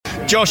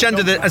Josh, end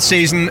of the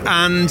season,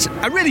 and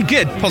a really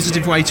good,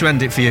 positive way to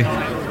end it for you.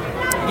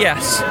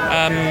 Yes.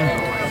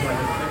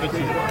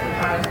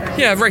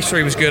 Race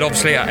 3 was good.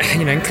 Obviously,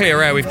 in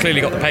clear air, we've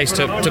clearly got the pace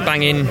to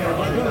bang in,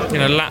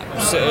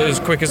 laps as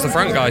quick as the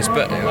front guys.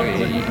 But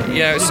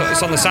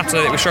it's on the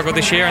Saturday that we struggled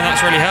this year, and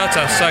that's really hurt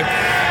us. So,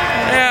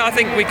 I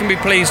think we can be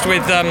pleased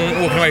with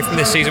walking away from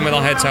this season with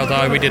our heads held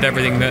high. We did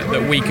everything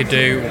that we could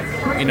do.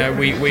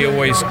 We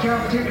always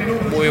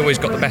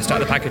got the best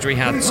out of the package we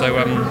had. So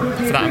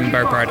for that, I'm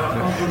very proud.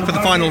 For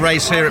the final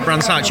race here at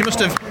Brands Hatch, you must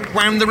have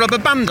wound the rubber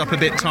band up a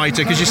bit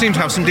tighter because you seem to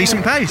have some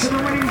decent pace.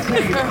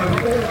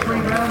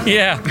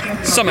 Yeah,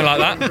 something like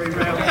that.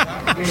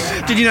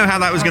 Did you know how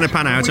that was going to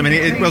pan out? I mean,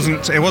 it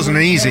wasn't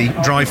an easy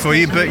drive for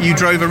you, but you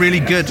drove a really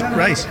good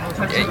race.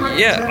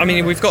 Yeah, I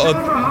mean, we've got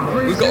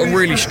a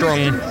really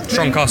strong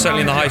car,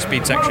 certainly in the high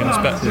speed sections.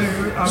 But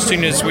as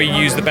soon as we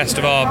use the best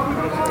of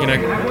our,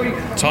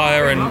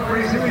 tyre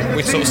and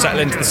we sort of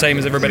settle into the same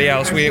as everybody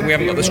else, we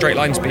haven't got the straight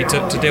line speed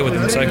to deal with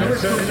them. So,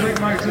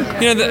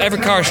 every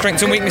car has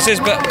strengths and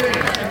weaknesses, but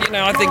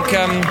I think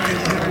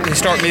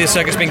historically the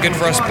circuit's been good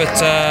for us,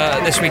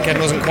 but this weekend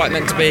wasn't quite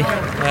meant to be.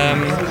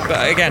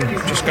 But again,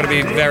 just got to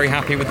be very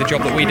happy with the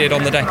job that we did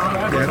on the day.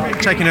 Yeah.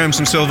 Taking home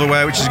some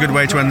silverware, which is a good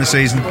way to end the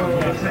season.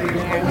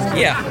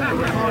 Yeah,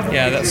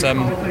 that's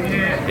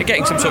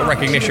getting some sort of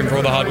recognition for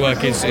all the hard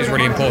work is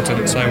really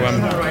important. So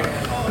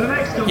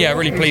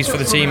really pleased for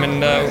the team,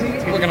 and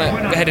we're going to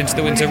head into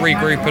the winter,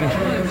 regroup,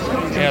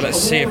 and let's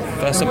see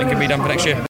if something can be done for next year.